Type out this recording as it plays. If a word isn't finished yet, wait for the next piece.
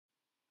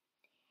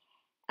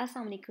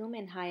Assalamualaikum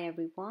and hi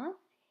everyone.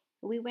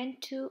 We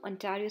went to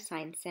Ontario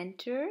Science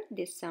Centre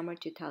this summer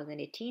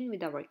 2018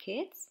 with our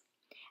kids.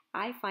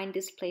 I find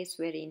this place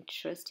very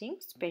interesting,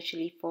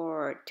 especially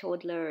for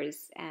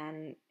toddlers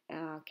and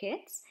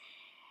kids.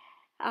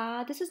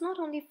 This is not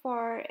only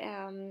for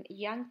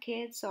young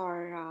kids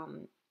or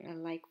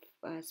like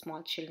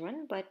small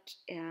children, but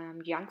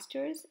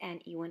youngsters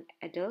and even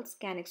adults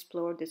can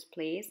explore this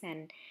place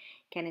and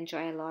can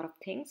enjoy a lot of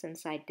things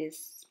inside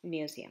this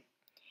museum.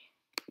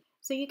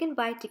 So you can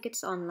buy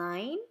tickets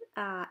online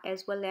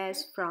as well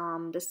as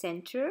from the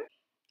center.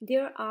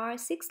 There are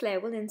 6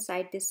 levels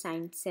inside the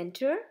science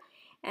center,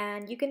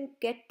 and you can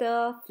get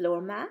the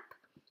floor map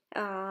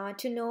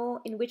to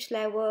know in which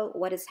level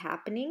what is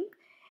happening.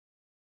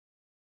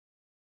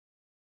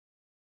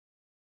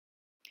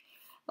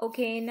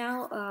 Okay,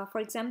 now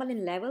for example,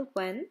 in level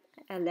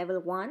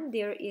 1,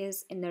 there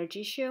is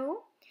energy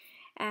show,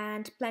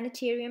 and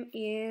planetarium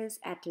is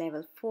at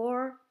level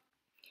 4.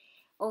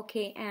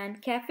 Okay,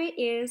 and cafe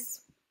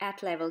is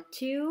at level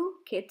 2,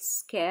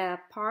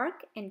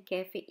 park and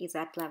cafe is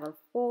at level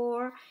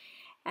 4,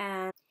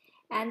 and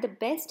the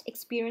best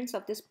experience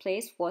of this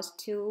place was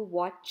to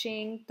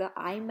watching the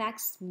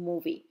IMAX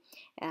movie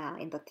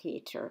in the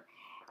theater.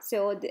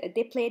 So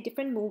they play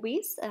different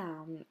movies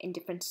in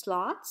different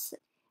slots.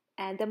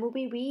 And the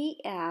movie we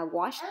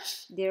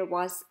watched there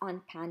was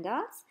on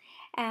pandas,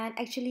 and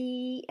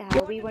actually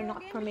we were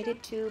not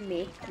permitted to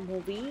make a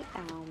movie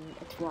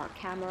through our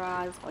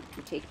cameras or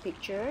to take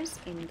pictures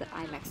in the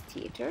IMAX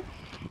theater,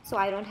 so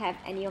I don't have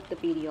any of the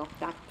video of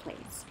that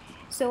place.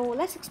 So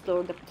let's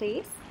explore the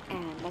place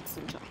and let's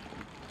enjoy.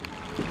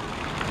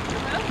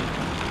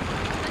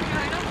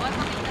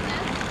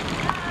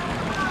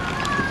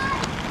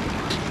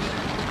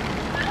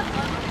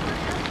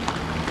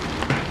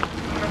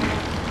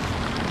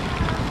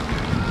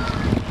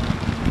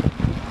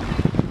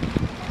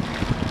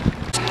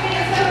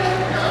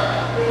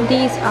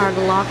 These are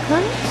the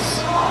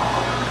lockers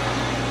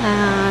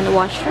and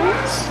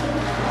washrooms,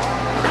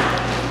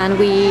 and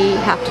we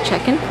have to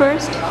check in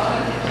first.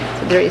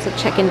 So there is a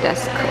check-in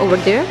desk over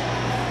there.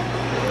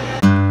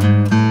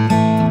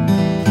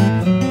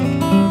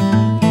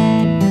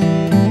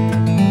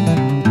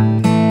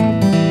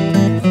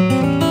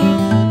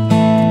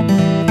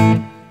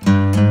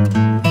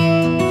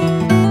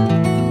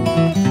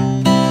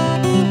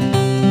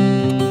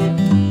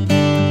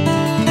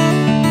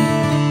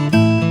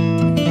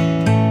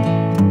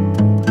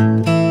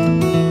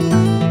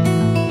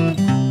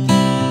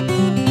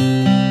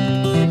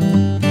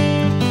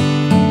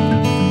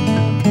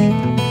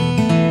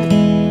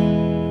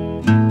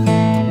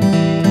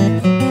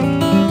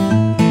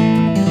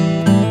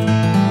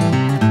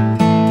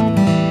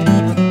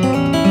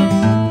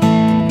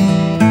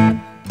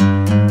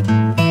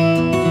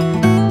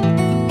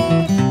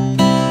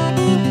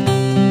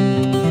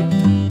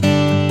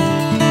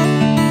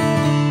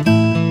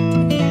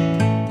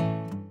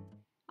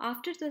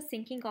 After the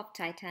sinking of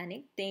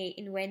Titanic, they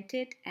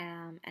invented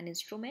an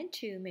instrument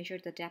to measure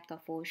the depth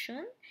of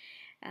ocean,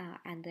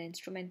 and the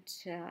instrument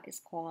is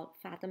called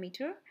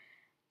fathometer,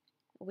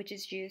 which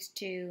is used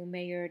to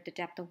measure the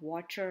depth of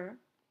water.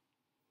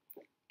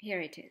 Here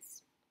it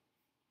is.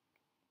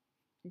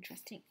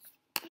 Interesting.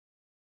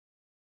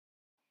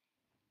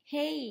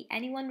 Hey,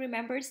 anyone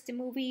remembers the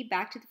movie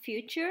Back to the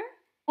Future?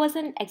 Was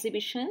an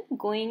exhibition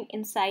going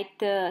inside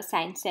the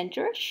science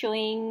center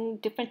showing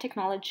different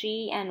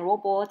technology and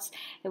robots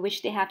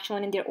which they have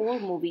shown in their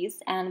old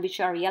movies and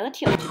which are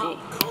reality of today.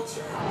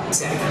 Culture,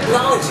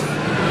 technology,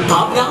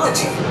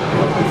 popnology.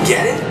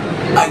 Get it?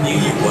 I knew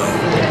you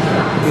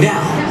would.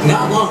 Now,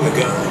 not long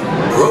ago,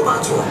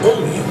 robots were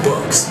only in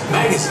books,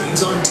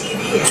 magazines, on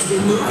TV, and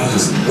in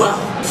movies. Well,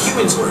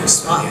 humans were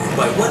inspired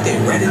by what they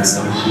read in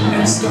some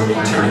and started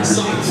turning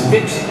science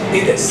fiction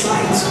into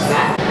science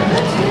fact.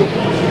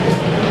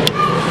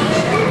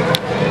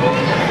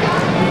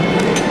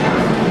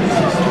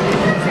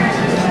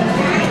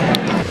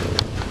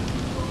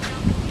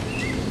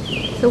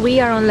 So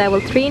we are on level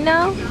 3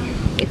 now.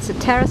 It's a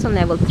terrace on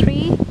level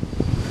 3.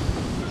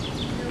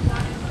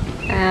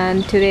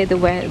 And today the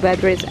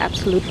weather is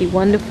absolutely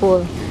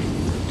wonderful.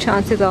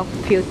 Chances of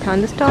a few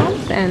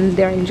thunderstorms, and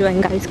they're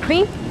enjoying ice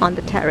cream on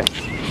the terrace.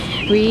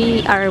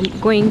 We are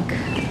going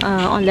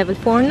on level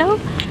 4 now,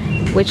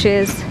 which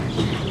is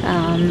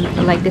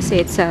like they say,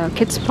 it's a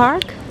kids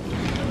park,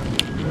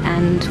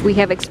 and we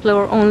have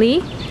explored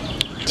only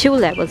 2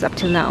 levels up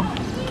till now.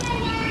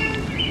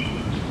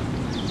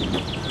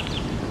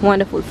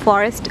 Wonderful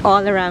forest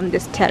all around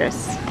this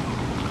terrace.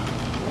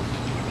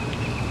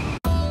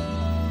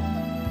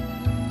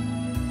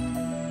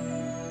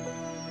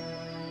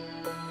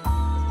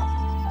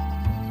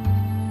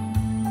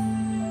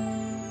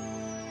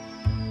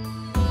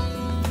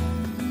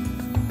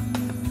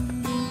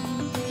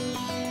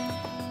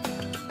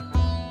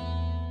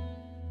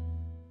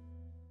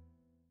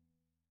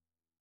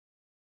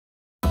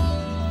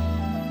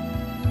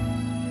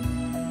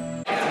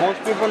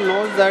 Most people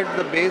know that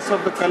the base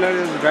of the color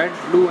is red,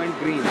 blue and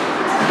green.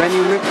 When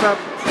you mix up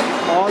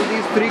all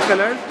these 3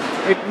 colors,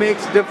 it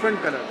makes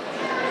different colors.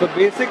 So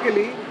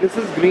basically, this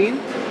is green,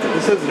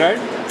 this is red,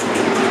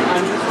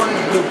 and this one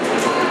is blue.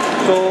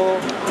 So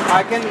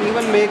I can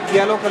even make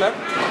yellow color.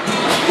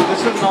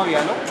 This is now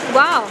yellow.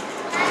 Wow.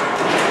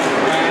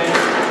 And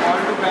all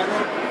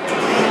together,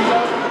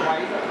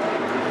 white,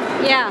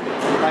 Yeah.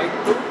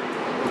 light blue.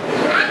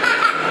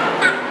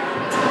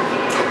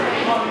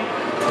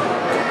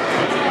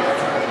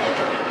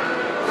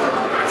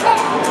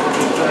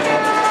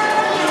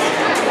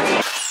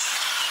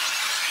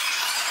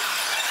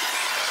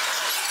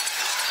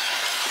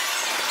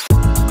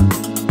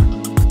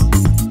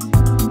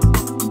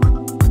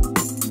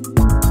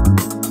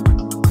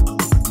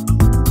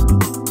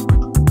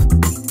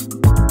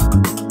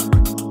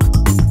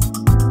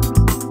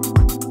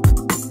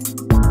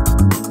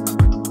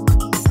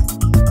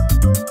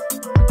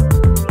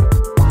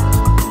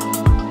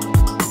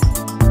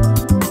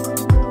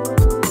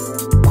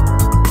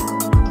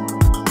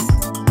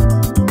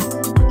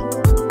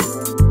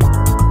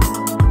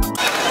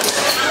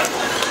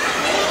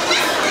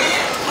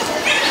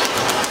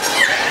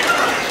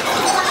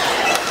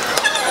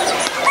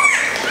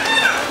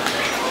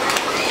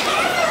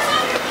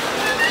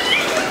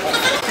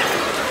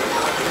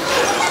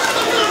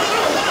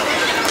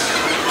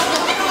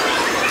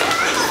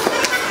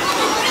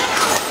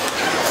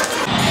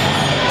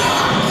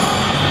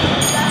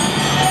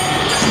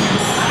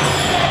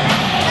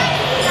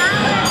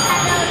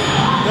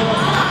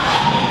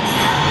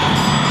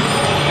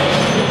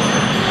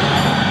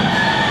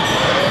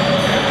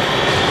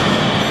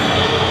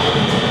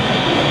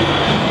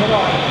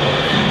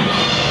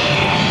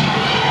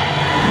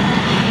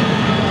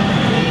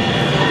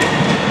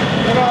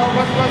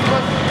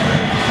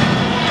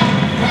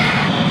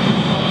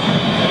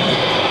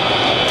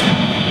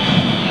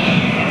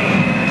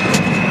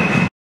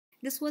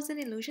 This was an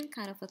illusion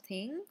kind of a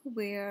thing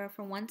where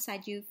from one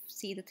side you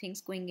see the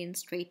things going in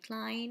straight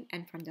line,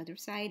 and from the other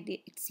side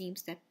it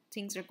seems that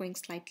things are going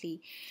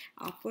slightly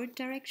upward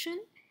direction.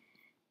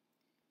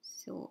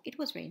 So it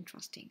was very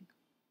interesting.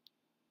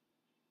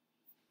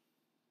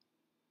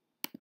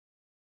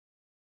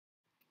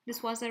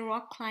 This was a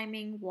rock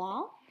climbing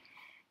wall.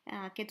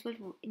 Kids were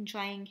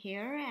enjoying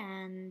here,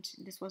 and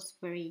this was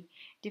very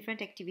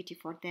different activity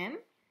for them.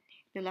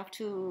 They love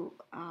to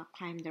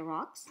climb the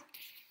rocks.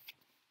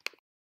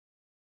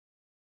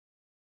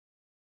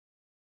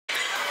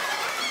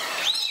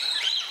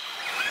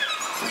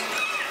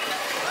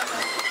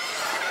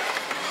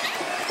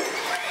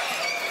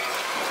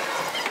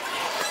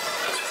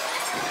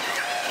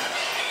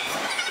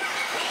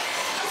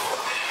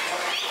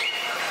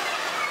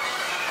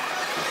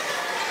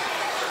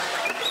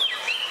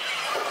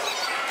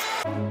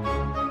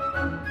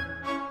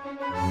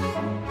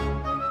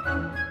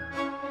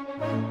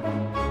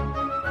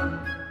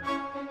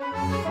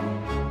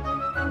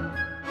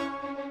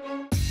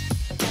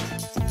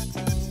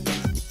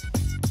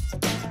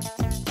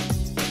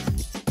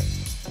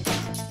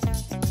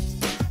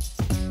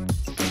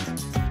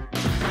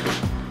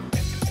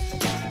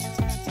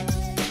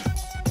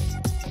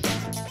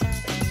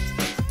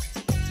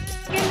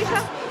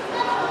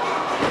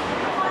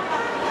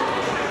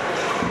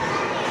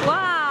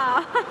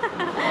 Wow!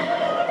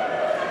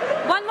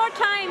 One more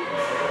time.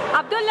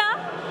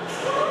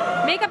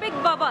 Abdullah, make a big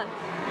bubble.